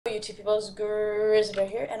YouTube people's Grizzly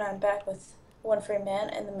here, and I'm back with One Free Man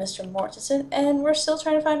and the TheMrMortensen, and we're still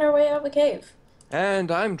trying to find our way out of the cave.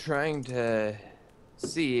 And I'm trying to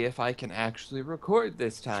see if I can actually record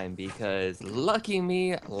this time because lucky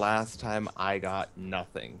me, last time I got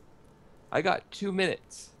nothing. I got 2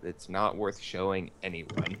 minutes. It's not worth showing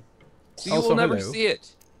anyone. So you will Also, never hello. see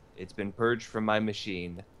it. It's been purged from my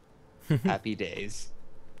machine. Happy days.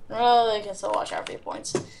 Well, they can still watch our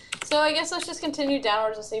viewpoints. So I guess let's just continue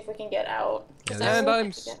downwards and see if we can get out. 'Cause I And really I'm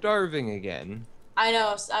think we can- starving again. I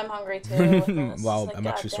know, I'm hungry too. With this. Wow, Like, I'm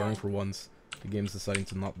actually starting goddamn. for once. The game's deciding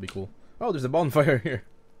to not be cool. Oh, there's a bonfire here.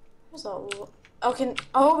 There's a...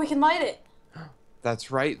 Oh, we can light it.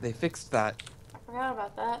 That's right, they fixed that. I forgot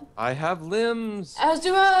about that. I have limbs. As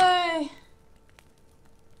do I.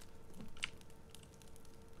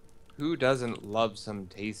 Who doesn't love some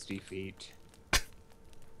tasty feet?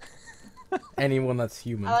 Anyone that's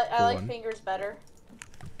human. I for like one. fingers better.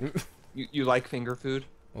 You like finger food?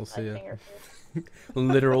 We'll I see. like finger food.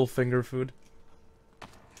 Literal finger food.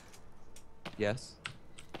 Yes.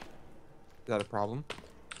 Is that a problem?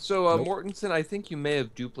 So, Nope. Mortensen, I think you may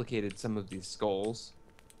have duplicated some of these skulls.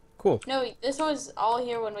 Cool. No, this was all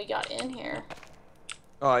here when we got in here.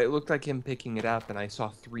 Oh, it looked like him picking it up, and I saw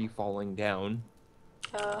 3 falling down.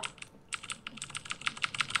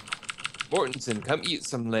 Mortensen, come eat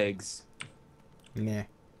some legs. Nah.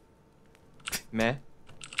 Meh.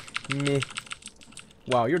 Meh.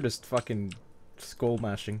 Wow, you're just fucking skull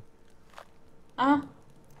mashing. Uh-huh.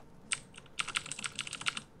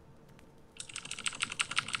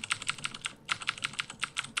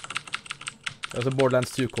 That was a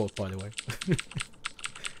Borderlands 2 quote, by the way.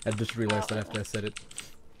 I just realized that after I said it.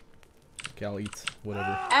 Okay, I'll eat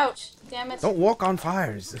whatever. Ouch! Damn it. Don't walk on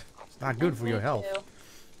fires. It's not good for your Me health. too.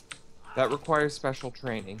 That requires special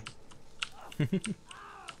training.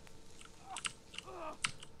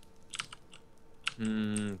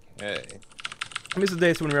 Okay. I miss the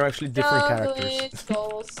days when we were actually different Ugly characters.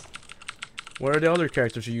 skulls. What are the other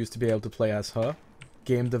characters you used to be able to play as, huh?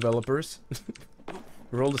 Game developers?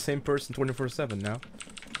 We're all the same person 24/7 now.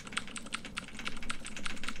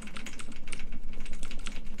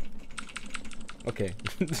 Okay,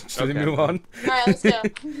 should we Okay. move on? Alright, let's go. I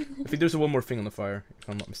think there's one more thing on the fire, if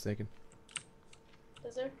I'm not mistaken.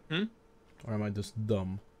 Is there? Or am I just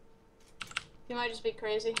dumb? You might just be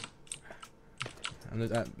crazy.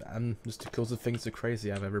 I'm just the closest things to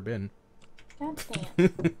crazy I've ever been. God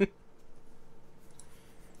damn.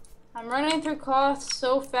 I'm running through cloth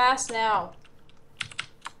so fast now.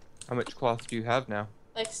 How much cloth do you have now?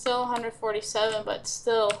 Like, still 147, but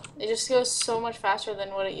still, it just goes so much faster than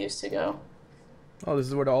what it used to go. Oh, this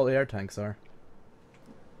is where all the air tanks are.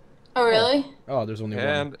 Oh, really? Oh, there's only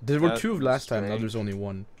And one. There were that's 2 last time, now strange. there's only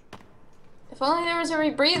 1. If only there was a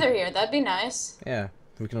rebreather here, that'd be nice. Yeah,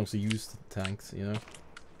 we can also use the tanks, you know.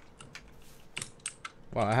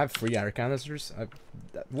 Wow, I have 3 air canisters.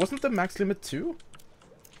 Wasn't the max limit 2?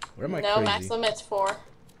 Where am I No, crazy? max limit's 4.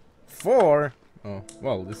 4? Oh,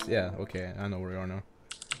 well, this, yeah, okay, I know where we are now.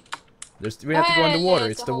 We have to go in the Hey, water,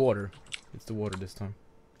 it's it's a the whole- water. It's the water this time.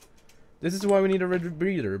 This is why we need a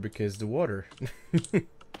rebreather, because the water.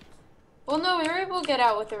 Well, no, we were able to get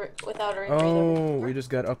out without a rebreather. Oh, we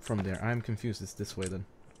just got up from there. I'm confused, it's this way then.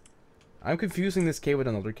 I'm confusing this cave with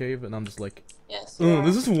another cave, and I'm just like, Yes. you oh, are.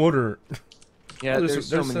 this is water. Yeah, Oh, there's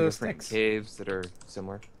so many different sticks. caves that are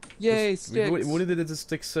similar. Yay, sticks! We did the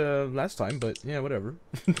sticks last time, but yeah, whatever.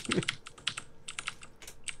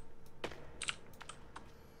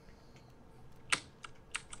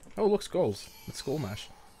 Oh, look, skulls. It's skull mash.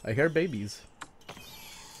 I hear babies.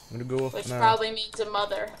 I'm gonna go off Which now. probably means a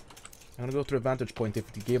mother. I'm gonna go to a vantage point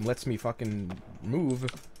if the game lets me fucking move.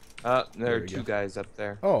 There There are we 2 go. guys up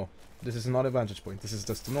there. Oh, this is not a vantage point. This is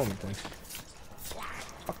just a normal point.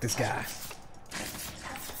 Fuck this guy.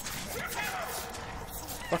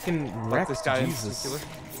 Fucking Fuck wrecked, this guy in Jesus. particular.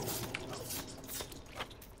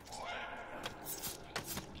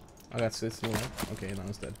 Oh, that's it. Okay, now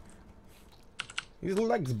it's dead. His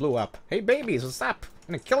legs blew up. Hey, babies, what's up?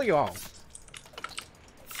 I'm gonna kill you all.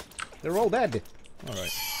 They're all dead.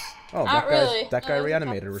 Alright. Oh, Not really. that No, guy there's a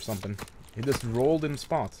reanimated or something. He just rolled in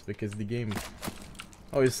spots because the game...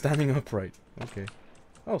 Oh, he's standing upright. Okay.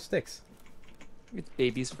 Oh, sticks. It's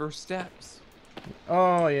baby's first steps.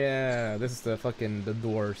 Oh, yeah. This is the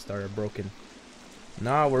doors that are broken.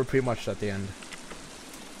 Now we're pretty much at the end.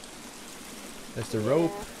 There's the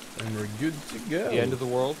rope, and we're good to go. The end of the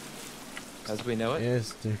world, as we know it.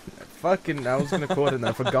 Yes, dude. Fucking, I was gonna quote it and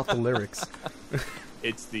I forgot the lyrics.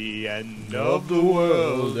 It's the end Of the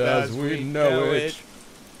world as we know it.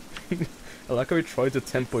 I like how you try to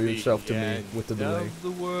tempo yourself to me with the delay. Of the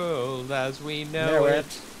world as we know Know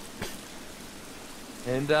it.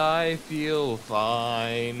 And I feel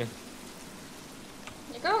fine.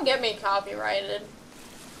 You're gonna get me copyrighted.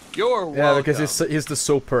 You're welcome. Yeah, because he's just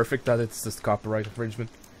so perfect that it's just copyright infringement.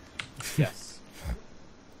 Yes.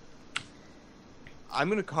 I'm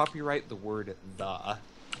gonna copyright the word "the."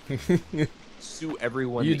 Sue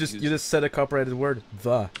everyone. You just said a copyrighted word.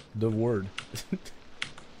 The word.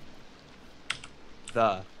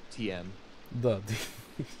 The TM. The.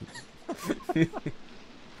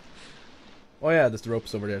 Oh yeah, there's the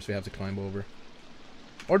ropes over there, so we have to climb over.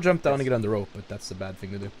 Or jump down and get on the rope, but that's a bad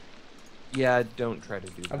thing to do. Yeah, don't try to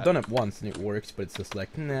do that. I've done it once and it works, but it's just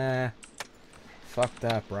like, nah. Fuck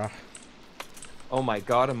that, bruh. Oh my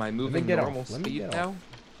god, am I moving normal Let me speed get now?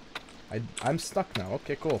 I'm stuck now.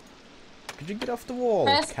 Okay, cool. Could you get off the wall,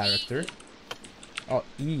 Press character? E. Oh,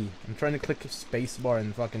 E. I'm trying to click spacebar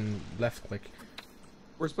and fucking left click.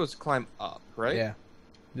 We're supposed to climb up, right? Yeah.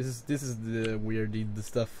 This is the weird the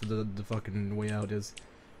stuff the fucking way out is.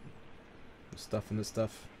 The stuff and the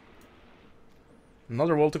stuff.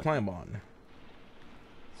 Another wall to climb on.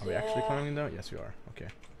 Are we actually climbing down? Yes, we are. Okay.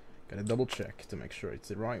 Gotta double check to make sure it's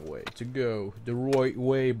the right way to go. The right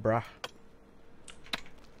way, bruh.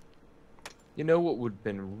 You know what would have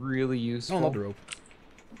been really useful? Oh, not the rope.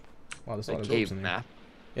 Wow, there's a A lot of ropes cave in here. map.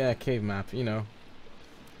 Yeah, cave map, you know.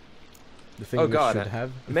 The thing Oh we god, should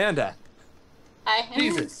have. Amanda! I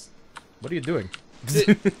Jesus! What are you doing?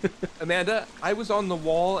 Amanda, I was on the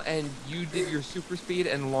wall and you did your super speed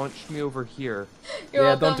and launched me over here. You're Yeah,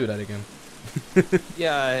 welcome. don't do that again.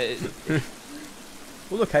 Yeah,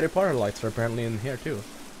 Well, look, Harry Potter lights are apparently in here too.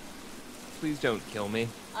 please don't kill me.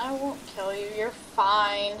 I won't kill you. You're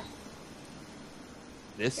fine.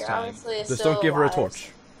 This You're time. obviously Just still don't give her a alive. torch.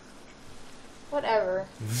 Whatever.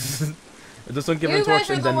 Just don't give her You a torch guys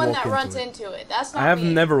are and the then one walk that into runs it. into it. That's not I have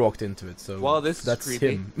me. never walked into it, so Well, this is that's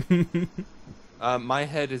creepy. him. My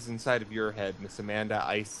head is inside of your head, Miss Amanda.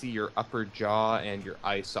 I see your upper jaw and your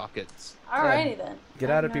eye sockets. Alrighty then. Get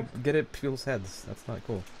out of people's heads. That's not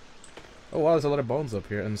cool. Oh wow, there's a lot of bones up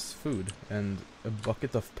here and food and a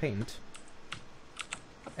bucket of paint.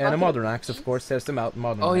 And a bucket modern of axe, of paint? course. There's the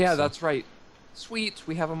modern Oh axe. yeah, so- that's right. Sweet,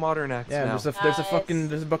 we have a modern axe Yeah, now. there's a Nice. there's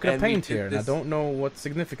a bucket of And we paint did here, and I this- don't know what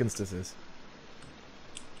significance this is.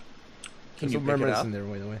 Can There's you some pick it mermaids up? in there,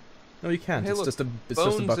 by the way. No, you can't. Hey, It's look, just a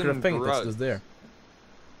bones bucket of and paint that's drugs. just there.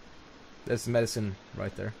 There's medicine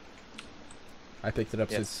right there. I picked it up,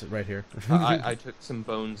 so Yes. it's right here. I took some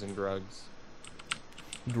bones and drugs.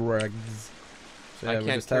 Drugs. So yeah, I we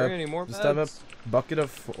can't just carry have any more just have a meds. bucket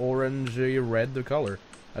of orangey red color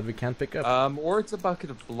that we can't pick up. Or it's a bucket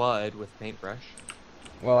of blood with paintbrush.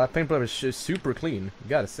 Well, that paintbrush is super clean. You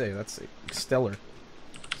gotta say, that's stellar.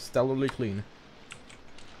 Stellarly clean.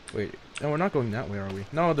 Wait, no, we're not going that way, are we?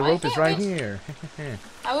 No, the I rope is can't right reach- here.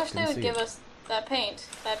 I wish they Didn't would see give it. us that paint.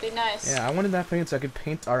 That'd be nice. Yeah, I wanted that paint so I could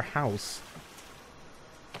paint our house.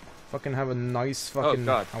 Fucking have a nice fucking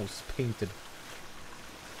God. house painted.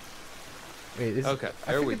 Wait, is Okay,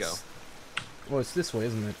 I there think we go. it's- Well, it's this way,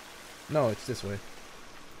 isn't it? No, it's this way.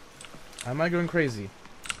 Am I going crazy?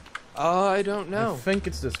 I don't I know. think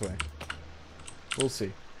it's this way. We'll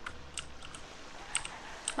see.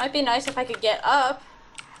 Might be nice if I could get up.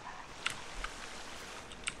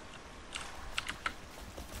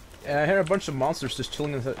 Yeah, I hear a bunch of monsters just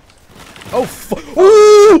chilling in the... Oh,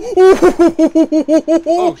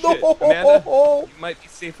 Oh shit, Amanda, you might be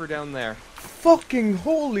safer down there. Fucking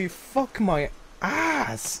holy fuck my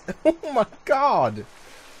ass! Oh my god!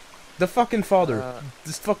 The fucking father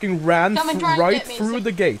just fucking ran Come and try and right get me, through so-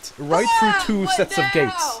 the gate. Right Ah, through two what sets of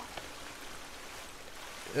gates.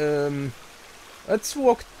 now? Let's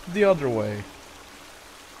walk the other way.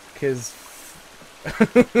 Cause...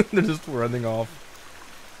 they're just running off.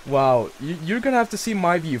 Wow, you're gonna have to see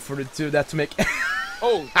my view for that to make...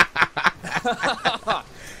 Oh,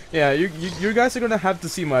 Yeah, you guys are gonna have to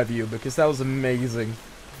see my view because that was amazing.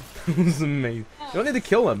 That was amazing. You don't need to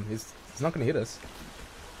kill him. He's not gonna hit us.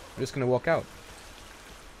 We're just gonna walk out.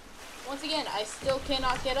 Once again, I still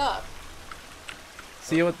cannot get up.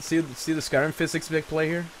 See the Skyrim physics big play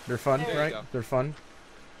here? They're fun, There you right? go. They're fun.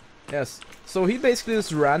 Yes. So he basically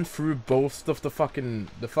just ran through both of the fucking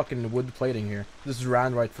wood plating here. Just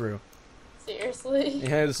ran right through. Seriously?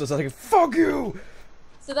 Yeah, it's just like fuck you.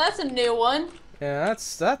 So that's a new one. Yeah,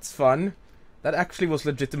 that's fun. That actually was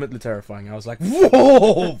legitimately terrifying. I was like,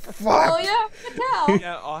 whoa, fuck. Oh yeah, I can tell.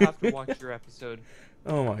 yeah, I'll have to watch your episode.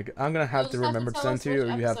 Oh my god, I'm gonna have You'll to just have to remember to tell send us to you, which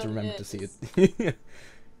or you have to episode remember it to see is. it.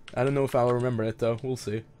 I don't know if I'll remember it though. We'll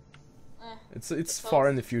see. It's It's far all-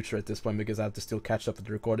 in the future at this point because I have to still catch up with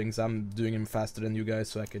the recordings. I'm doing them faster than you guys,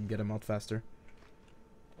 so I can get them out faster.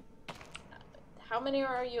 How many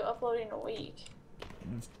are you uploading a week?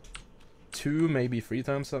 2, maybe 3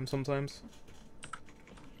 times sometimes.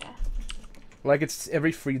 Yeah. Like it's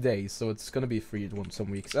every 3 days, so it's gonna be free some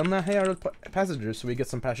weeks. And hey, our passengers, so we get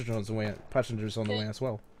some passengers on the way as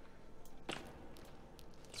well.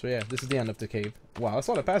 So yeah, this is the end of the cave. Wow, that's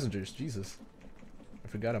a lot of passengers. Jesus, I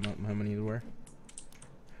forgot how many there were.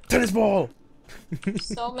 Tennis ball.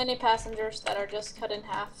 So many passengers that are just cut in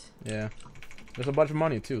half. Yeah, there's a bunch of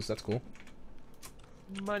money too, so that's cool.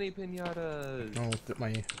 Money pinatas. I'll put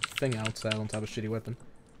my thing out so I don't have a shitty weapon.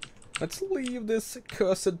 Let's leave this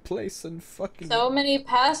cursed place and fucking... So many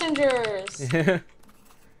passengers! Yeah.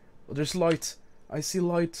 Oh, there's light. I see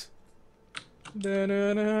light. And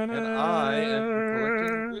I am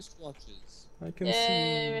collecting wristwatches. I can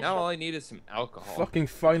Yay. see. Now all I need is some alcohol. Fucking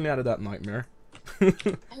finally out of that nightmare.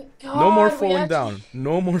 Thank No more God, we falling actually- down.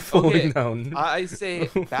 No more falling Okay, down. I say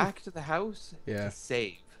back to the house Yeah. to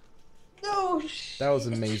save. No shit. That was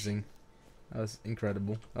amazing. That was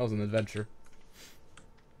incredible. That was an adventure.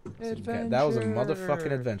 That was a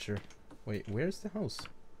motherfucking adventure. Wait, where's the house?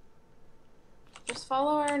 Just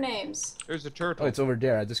follow our names. There's a turtle. Oh, it's over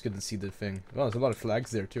there. I just couldn't see the thing. Oh, there's a lot of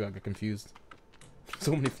flags there too. I got confused.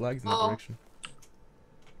 So many flags in that direction.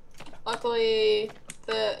 Luckily,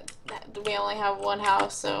 we only have one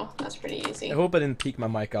house, so that's pretty easy. I hope I didn't peek my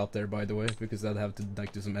mic out there, by the way, because I'd have to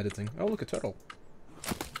like do some editing. Oh, look, a turtle.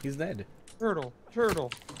 He's dead. Turtle.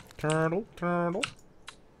 Turtle. Turtle. Turtle.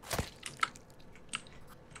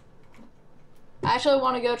 I actually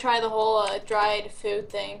want to go try the whole dried food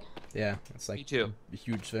thing. Yeah, it's like Me too. a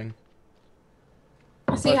huge thing.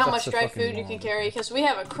 See how That's much a dried fucking food you can long- carry, because we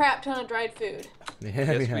have a crap ton of dried food. Yeah,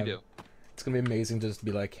 Yes, we have. do. It's gonna be amazing to just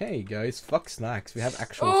be like, hey guys, fuck snacks. We have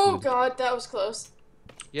actual Oh food. God, that was close.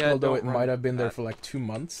 Yeah. Although don't it run might have been there that. for like 2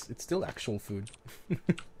 months, it's still actual food.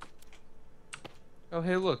 Oh,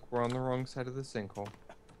 hey, look, we're on the wrong side of the sinkhole.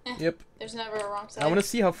 Yep. There's never a wrong side. I want to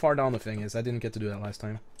see how far down the thing is. I didn't get to do that last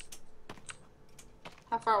time.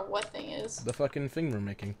 How far what thing is? The fucking thing we're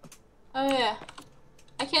making. Oh yeah.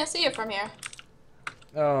 I can't see it from here.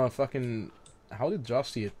 Oh, fucking... How did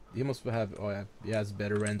Josh see it? He must have... Oh, yeah. Yeah, it's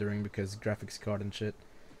better rendering because graphics card and shit.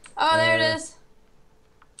 Oh, there it is.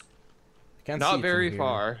 I can't see Not it from very here.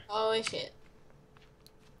 far. Holy shit.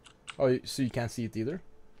 Oh, so you can't see it either?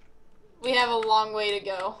 We have a long way to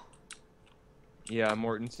go. Yeah,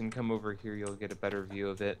 Mortensen, come over here. You'll get a better view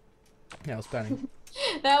of it. Yeah, I was planning.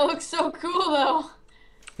 That looks so cool though.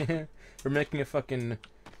 We're making a fucking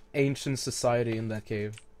ancient society in that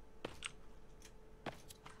cave.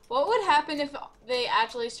 What would happen if they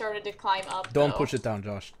actually started to climb up? Don't though? push it down,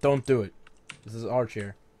 Josh. Don't do it. This is our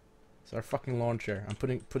chair. It's our fucking lawn chair. I'm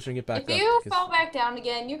pushing it back If up. you because fall back down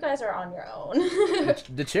again, you guys are on your own.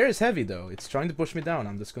 the chair is heavy though. It's trying to push me down.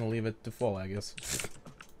 I'm just gonna leave it to fall, I guess.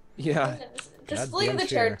 Yeah. Just Goddamn leave the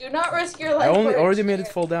chair. chair. Do not risk your life. I for a already made it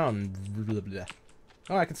chair. fall down.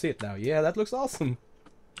 Oh, I can see it now. Yeah, that looks awesome.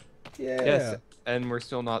 Yeah. Yes, and we're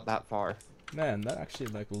still not that far. Man, that actually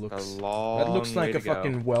like A looks. long That looks way like a to go.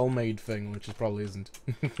 fucking well-made thing, which it probably isn't.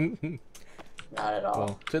 Not at all.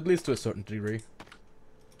 Well, at least to a certain degree.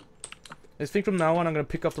 I think from now on I'm gonna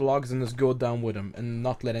pick up the logs and just go down with them, and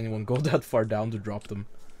not let anyone go that far down to drop them,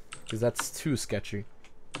 because that's too sketchy.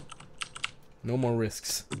 No more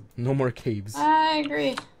risks. No more caves. I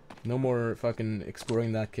agree. No more fucking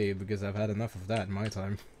exploring that cave, because I've had enough of that in my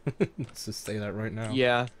time. Let's just say that right now.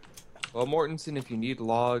 Yeah. Well, Mortensen, if you need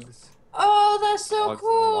logs... Oh, that's so Logs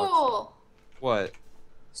and logs. cool. What?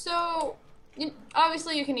 So,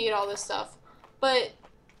 obviously you can eat all this stuff, but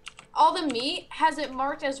all the meat, has it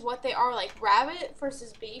marked as what they are, like rabbit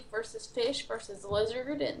versus beef versus fish versus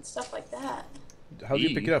lizard and stuff like that? How do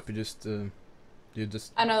you pick it up? You just...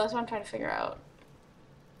 I know, that's what I'm trying to figure out.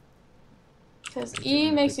 Because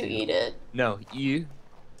E makes you eat it. No, you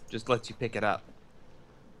just lets you pick it up.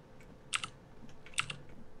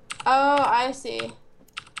 Oh, I see.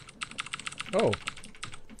 Oh.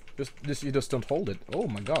 You just don't hold it. Oh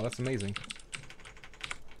my god, that's amazing.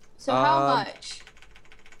 So how Um, much?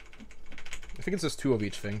 I think it's just 2 of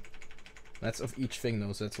each thing. That's of each thing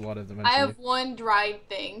though, so that's a lot of them. I have one dried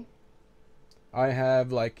thing. I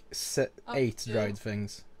have like Oh, 8 two. dried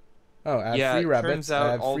things. Oh, I have Yeah, 3 it rabbits, turns I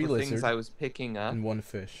out have all 3 the things lizards, I was picking up and 1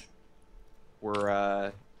 fish.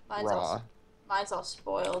 were Mine's raw. all, mine's all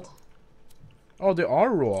spoiled. Oh, they are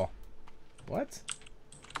raw. What?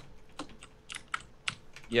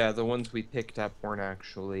 Yeah, the ones we picked up weren't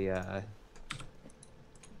actually Well,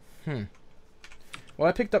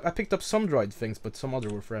 I picked up some dried things, but some other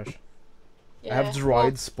were fresh. Yeah. I have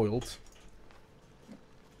dried, spoiled.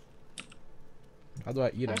 How do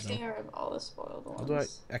I eat I them? see though? her of all the spoiled ones. How do I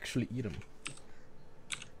actually eat them?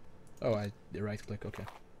 Oh, I right click. Okay.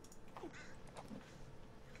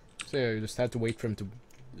 So yeah, you just had to wait for them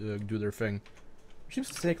to do their thing. It seems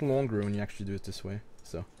to take longer when you actually do it this way.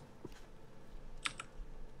 So.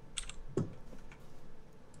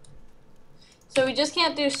 So we just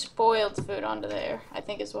can't do spoiled food onto there, I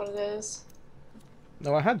think is what it is.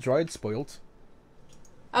 No, I had dried spoiled.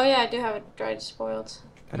 Oh yeah, I do have it dried spoiled.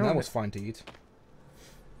 And that was fine to eat.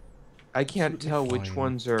 I can't Absolutely tell which fine.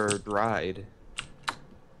 ones are dried.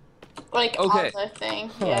 Like Okay. on the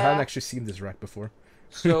thing, Oh, yeah. I hadn't actually seen this rack before.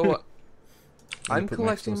 So Let me I'm put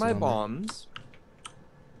collecting my explosive on there. bombs.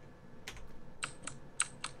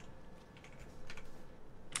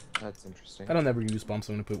 That's interesting. I don't ever use bombs,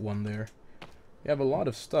 so I'm gonna put one there. We have a lot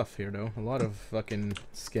of stuff here, though. A lot of fucking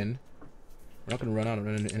skin. We're not gonna run out of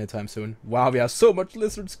it anytime soon. Wow, we have so much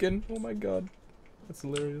lizard skin! Oh my god. That's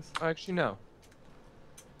hilarious. Actually, no.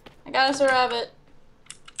 I got us a rabbit.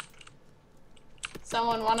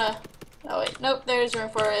 Someone wanna... Oh wait, nope, there's room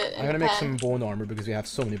for it in I'm gonna the make pen. some bone armor because we have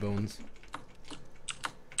so many bones.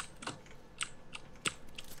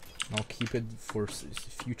 I'll keep it for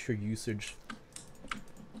future usage.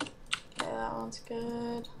 Okay, that one's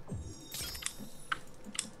good.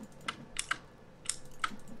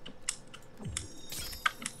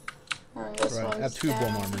 And this Right, I one's have 2 bone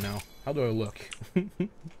down. armor now. How do I look? And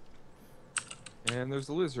there's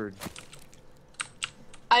a lizard.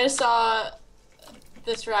 I just saw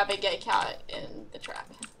this rabbit get caught in the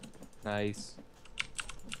trap. Nice.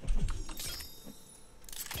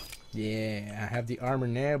 Yeah, I have the armor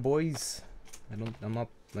now, boys. I'm not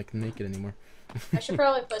like naked anymore. I should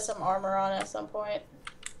probably put some armor on at some point.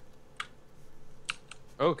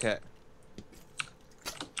 Okay.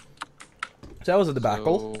 So that was a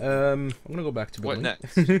debacle. So- I'm gonna go back to What building.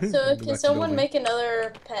 next? So Go back can to someone building. make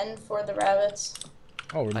another pen for the rabbits?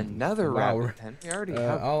 Oh, Another wow. rabbit pen. We already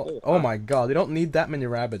have. Oh my god, we don't need that many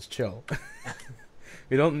rabbits. Chill.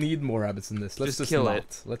 We don't need more rabbits in this. Let's Just just kill not.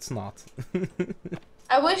 it. Let's not.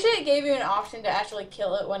 I wish it gave you an option to actually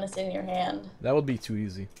kill it when it's in your hand. That would be too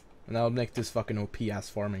easy, and that would make this fucking OP ass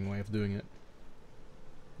farming way of doing it.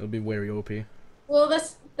 It would be very OP. Well,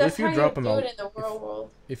 that's if you how drop you them do out- it in the real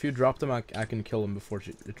world. If you drop them, I can kill them before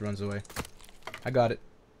it runs away. I got it.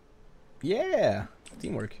 Yeah,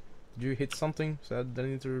 teamwork. Did you hit something so that I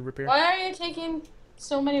need to repair? Why are you taking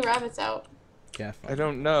so many rabbits out? Yeah. I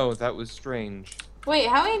don't know. That was strange. Wait,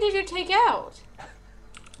 how many did you take out?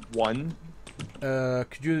 One.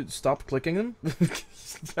 Could you stop clicking them?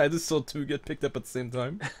 I just saw 2 get picked up at the same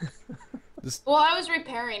time. Well, I was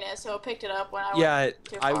repairing it, so it picked it up when I Yeah, went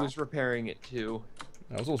too I far. was repairing it too.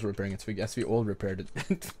 I was also repairing it, so I guess we all repaired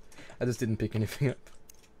it. I just didn't pick anything up.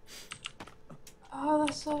 Oh,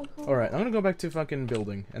 that's so cool. Alright, I'm gonna go back to fucking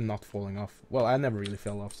building and not falling off. Well, I never really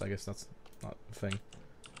fell off, so I guess that's not a thing.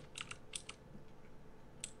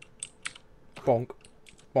 Bonk.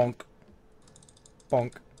 Bonk.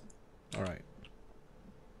 Bonk. Alright.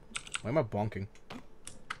 Why am I bonking?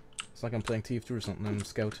 It's like I'm playing TF2 or something, I'm a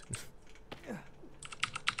scout.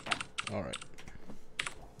 Alright.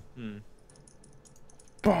 Hmm.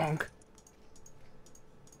 Bonk!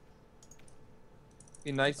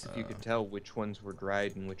 Be nice if you could tell which ones were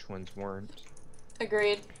dried and which ones weren't.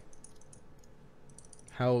 Agreed.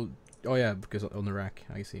 How... Oh yeah, because on the rack,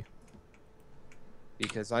 I see.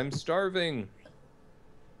 Because I'm starving.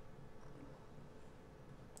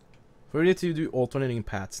 We need to do alternating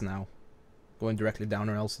paths now. Going directly down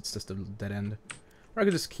or else it's just a dead end. Or I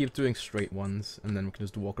could just keep doing straight ones and then we can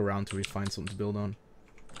just walk around till we find something to build on.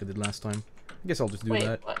 Like I did last time. I guess I'll just do Wait,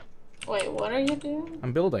 that. what? Wait, what are you doing?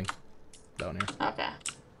 I'm building. Down here. Okay.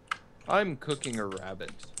 I'm cooking a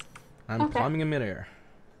rabbit. I'm Okay. climbing in midair.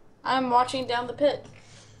 I'm watching down the pit.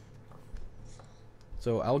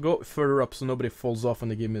 So I'll go further up so nobody falls off when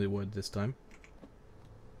they give me the wood this time.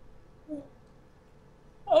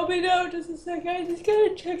 I'll be down just a second. I just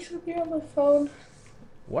gotta check something on my phone.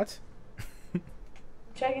 What?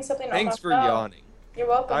 Checking something on Thanks my for phone. yawning. You're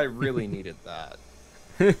welcome. I really needed that.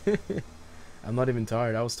 I'm not even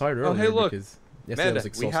tired. I was tired Oh, earlier hey, look. because yesterday was Medic,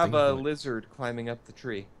 exhausting. we have a but- lizard climbing up the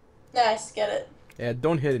tree. Nice, get it. Yeah,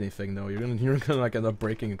 don't hit anything though. You're gonna like end up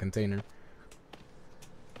breaking a container.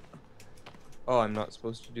 Oh, I'm not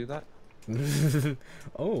supposed to do that?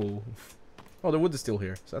 Oh. Oh, the wood is still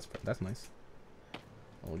here, so that's nice.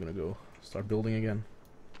 Oh, we're gonna go start building again.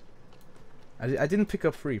 I didn't pick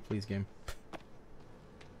up 3, please, game.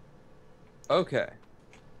 Okay.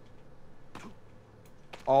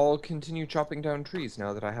 I'll continue chopping down trees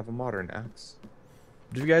now that I have a modern axe.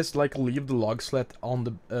 Do you guys like leave the log sled on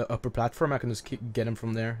the upper platform? I can just get him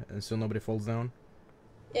from there, and so nobody falls down.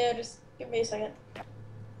 Yeah, just give me a second.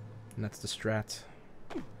 And that's the strat.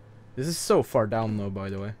 This is so far down though, by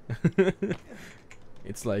the way.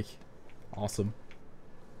 It's like awesome.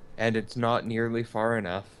 And it's not nearly far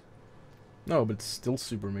enough. No, but it's still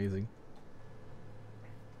super amazing.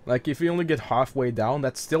 Like, if you only get halfway down,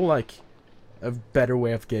 that's still, like, a better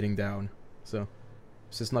way of getting down. So,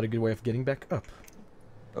 it's just not a good way of getting back up.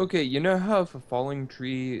 Okay, you know how if a falling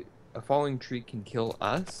tree can kill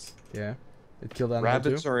us? Yeah. It killed animal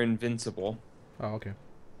Rabbits too? are invincible. Oh, okay.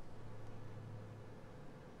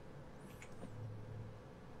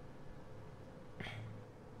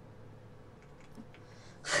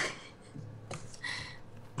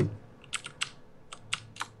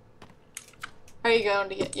 Are you going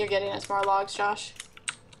to get? You're getting us more logs, Josh.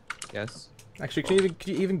 Yes. Actually, can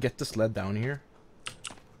you even get the sled down here?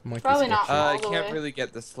 Might be Probably not sketchy. all I the can't way. really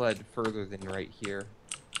get the sled further than right here,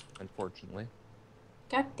 unfortunately.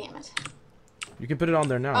 God damn it. You can put it on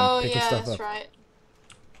there now Oh and pick yeah, stuff that's up. right.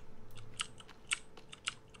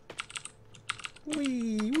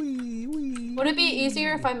 Wee, wee, wee. Would it be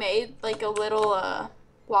easier if I made like a little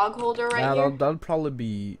log holder right Nah, here? that'll probably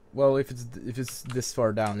be, well, if it's this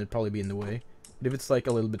far down, it'd probably be in the way. But if it's like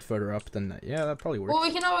a little bit further up, then yeah, that probably works. Well,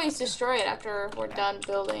 we can always destroy it after we're done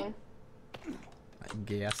building. I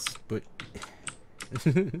guess, but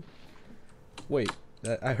wait,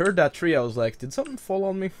 I heard that tree. I was like, did something fall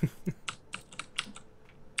on me?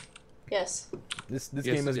 Yes. This Yes,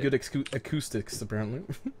 game has it good acoustics apparently.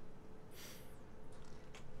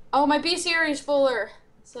 Oh, my bestiary is fuller.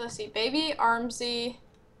 So let's see, baby, Armsy,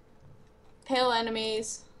 pale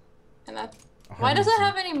enemies, and that. Why does it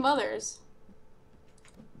have any mothers?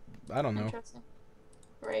 I don't know. Interesting.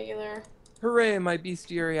 Regular. Hooray, my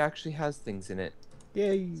bestiary actually has things in it.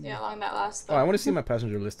 Yay! See how long that lasts. Oh, I want to see my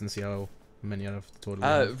passenger list and see how many out of the total. I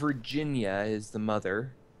have. Virginia is the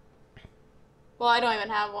mother. Well, I don't even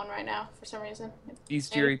have one right now for some reason.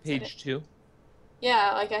 Bestiary page 2.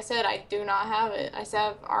 Yeah, like I said, I do not have it. I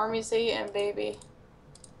have Armsy and baby,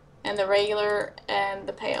 and the regular and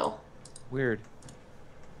the pale. Weird.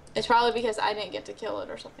 It's probably because I didn't get to kill it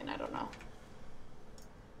or something. I don't know.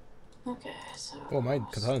 Okay, so. Oh, my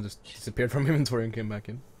katana just disappeared from inventory and came back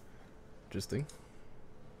in. Interesting.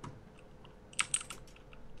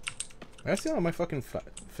 I still have my fucking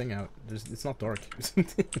thing out. It's not dark.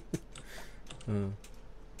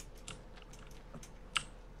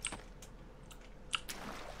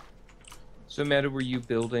 So, Amanda, were you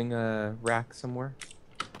building a rack somewhere?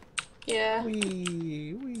 Yeah.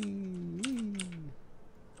 Wee, wee, wee.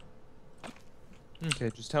 Okay,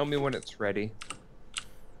 just tell me when it's ready.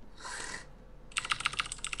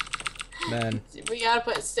 Man, We gotta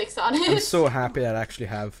put sticks on it. I'm so happy that I actually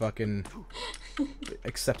have fucking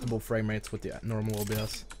acceptable frame rates with the normal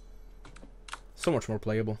OBS. So much more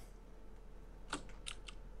playable.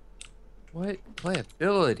 What?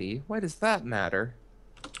 Playability? Why does that matter?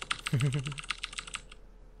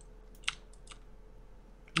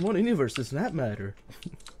 What universe does that matter?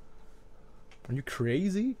 Are you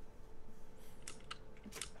crazy?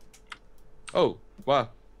 Oh, wow.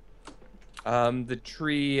 The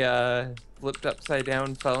tree flipped upside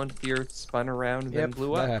down, fell into the earth, spun around, and then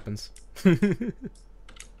blew that up. happens.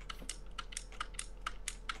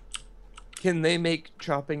 Can they make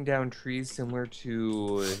chopping down trees similar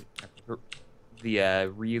to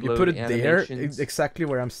the reload You put it there, animations? exactly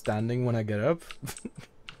where I'm standing when I get up.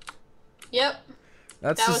 Yep.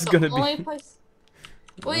 That's That was just the gonna only be. place.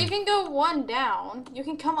 Well, you can go one down. You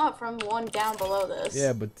can come up from one down below this.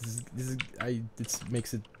 Yeah, but this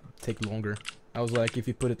makes it take longer. I was like, if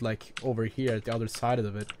you put it like over here at the other side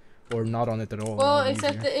of it, or not on it at all. Well, it'll be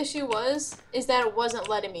except easier. the issue is that it wasn't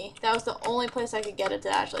letting me. That was the only place I could get it to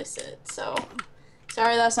actually sit. So,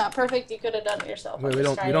 sorry, that's not perfect. You could have done it yourself. Wait, I'm we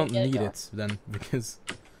just don't trying to get need going. it then, because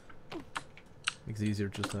it's easier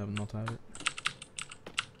just to have not have it.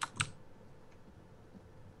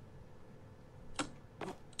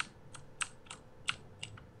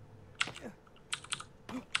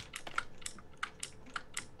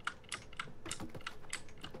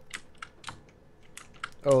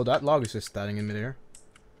 Oh, that log is just standing in midair.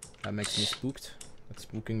 That makes me spooked. That's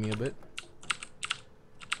spooking me a bit.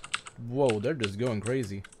 Whoa, they're just going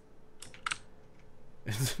crazy.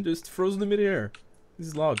 It's just frozen in midair.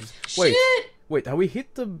 These logs. Wait, Shit! wait, have we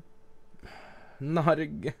hit the... Not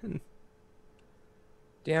again.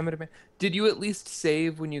 Damn it, man. Did you at least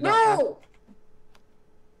save when you got back? No!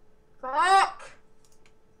 Fuck!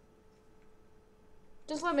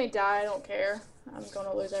 Just let me die. I don't care. I'm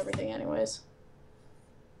gonna lose everything anyways.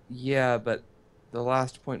 Yeah, but the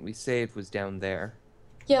last point we saved was down there.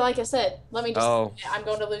 Yeah, like I said, let me just. Oh. I'm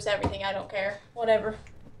going to lose everything. I don't care. Whatever.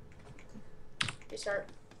 Restart.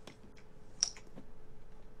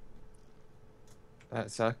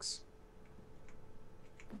 That sucks.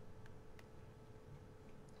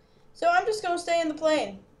 So I'm just gonna stay in the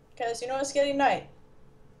plane, Because you know it's getting night.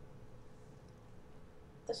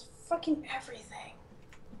 There's fucking everything.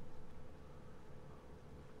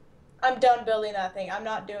 I'm done building that thing. I'm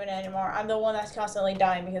not doing it anymore. I'm the one that's constantly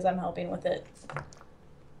dying because I'm helping with it.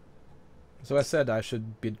 So I said I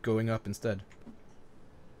should be going up instead.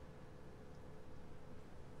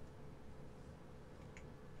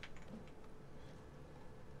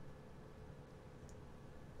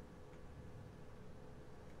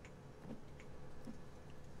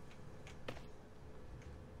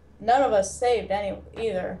 None of us saved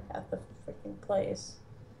either at the freaking place.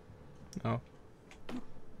 Oh.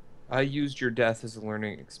 I used your death as a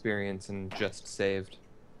learning experience and just saved.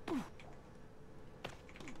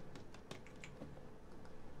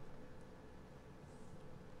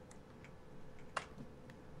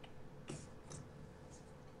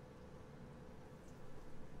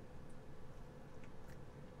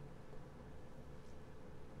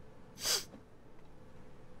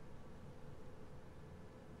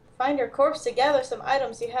 Find your corpse to gather some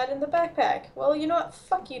items you had in the backpack. Well, you know what?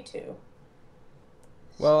 Fuck you too.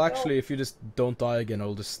 Well, actually, if you just don't die again,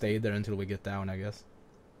 I'll just stay there until we get down, I guess.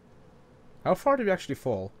 How far did you actually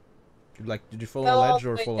fall? Did you fall on a ledge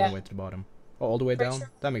or fall all the way to the bottom? Oh, all the way down?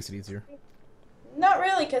 Sure. That makes it easier. Not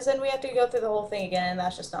really, because then we have to go through the whole thing again, and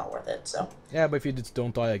that's just not worth it, so. Yeah, but if you just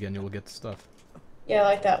don't die again, you'll get the stuff. Yeah,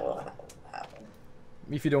 like that will happen.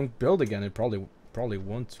 If you don't build again, it probably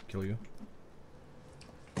won't kill you.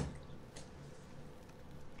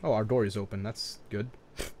 Oh, our door is open. That's good.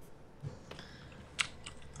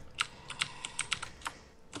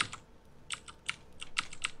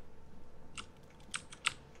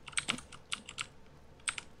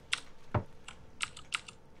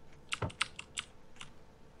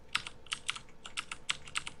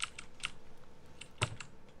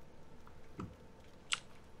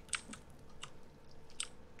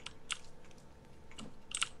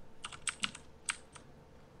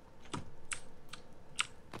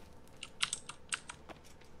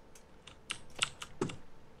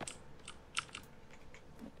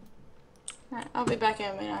 Alright, I'll be back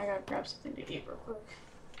in a minute. I gotta grab something to eat real quick.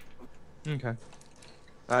 Okay.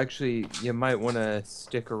 Actually, you might want to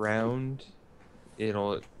stick around.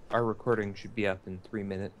 Our recording should be up in 3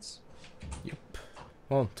 minutes. Yep.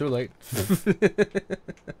 Well, too late.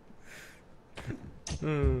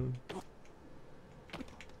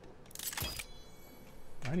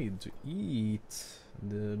 I need to eat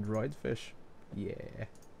the dried fish. Yeah.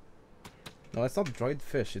 No, it's not dried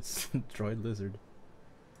fish, it's dried lizard.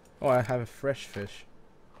 Oh, I have a fresh fish.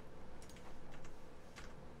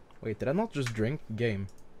 Wait, did I not just drink? Game.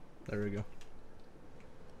 There we go.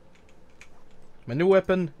 My new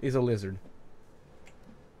weapon is a lizard.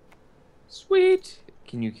 Sweet.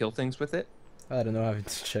 Can you kill things with it? I don't know. I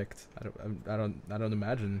haven't checked. I don't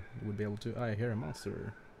imagine you would be able to. I hear a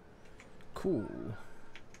monster. Cool.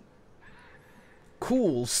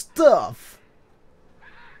 Cool stuff.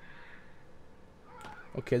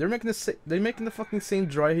 Okay, they're making the fucking same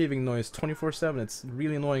dry heaving noise 24/7. It's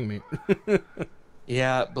really annoying me.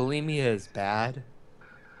 Yeah, bulimia is bad.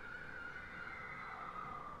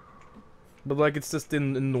 But like, it's just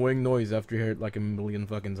an annoying noise after you hear it like a million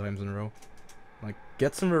fucking times in a row. Like,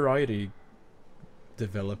 get some variety,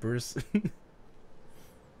 developers.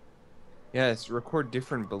 Yes, record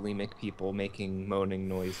different bulimic people making moaning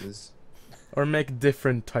noises. Or make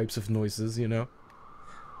different types of noises, you know?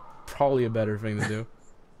 Probably a better thing to do.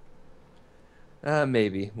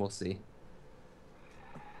 Maybe. We'll see.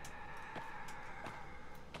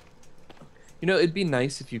 You know, it'd be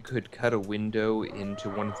nice if you could cut a window into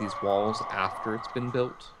one of these walls after it's been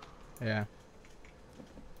built. Yeah.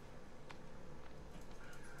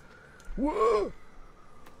 Whoa!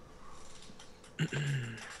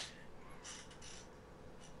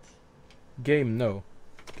 Game, no.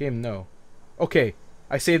 Game, no. Okay,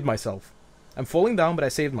 I saved myself. I'm falling down, but I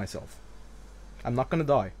saved myself. I'm not gonna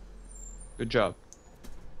die. Good job.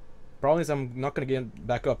 Problem is, I'm not gonna get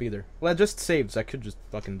back up either. Well, I just saved, so I could just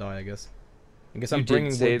fucking die, I guess. I guess I'm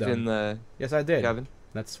bringing did save wood down. in the Yes, I did. cabin?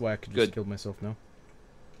 That's why I could Good. just kill myself now.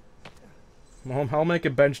 Well, I'll make a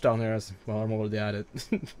bench down there as well. I'm already at it.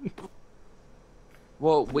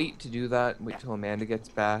 Well, wait to do that. Wait till Amanda gets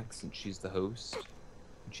back, since she's the host.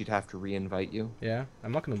 She'd have to re-invite you. Yeah,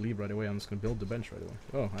 I'm not gonna leave right away. I'm just gonna build the bench right away.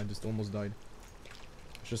 Oh, I just almost died.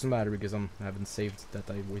 It doesn't matter because I haven't saved that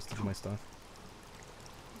I wasted my stuff.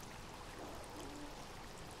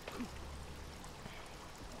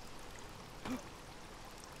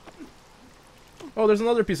 Oh, there's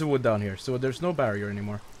another piece of wood down here, so there's no barrier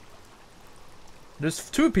anymore. There's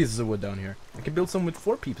 2 pieces of wood down here. I can build some with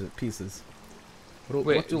 4 pieces.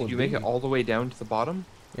 Wait, did you make it all the way down to the bottom?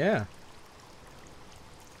 Yeah.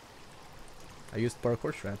 I used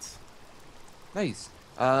parkour strats. Nice.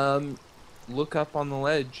 Look up on the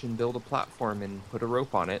ledge and build a platform and put a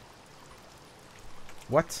rope on it.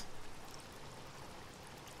 What?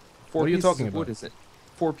 Four What are you pieces talking of wood about? isn't.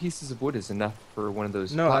 4 pieces of wood is enough for one of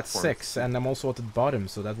those No, that's platforms. 6, and I'm also at the bottom,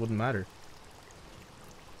 so that wouldn't matter.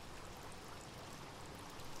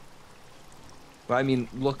 But I mean,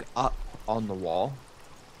 look up on the wall.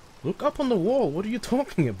 Look up on the wall, what are you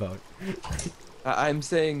talking about? I'm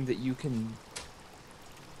saying that you can,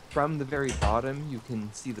 from the very bottom, you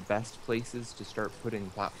can see the best places to start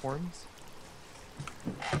putting platforms.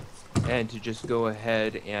 And to just go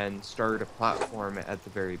ahead and start a platform at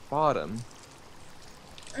the very bottom.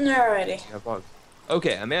 Alrighty.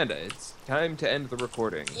 Okay, Amanda, it's time to end the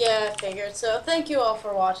recording. Yeah, I figured. So thank you all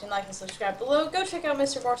for watching. Like and subscribe below. Go check out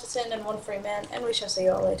Mr. Mortensen and One Free Man, and we shall see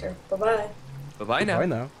you all later. Bye-bye. Bye-bye now. Bye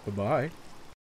now. Bye-bye.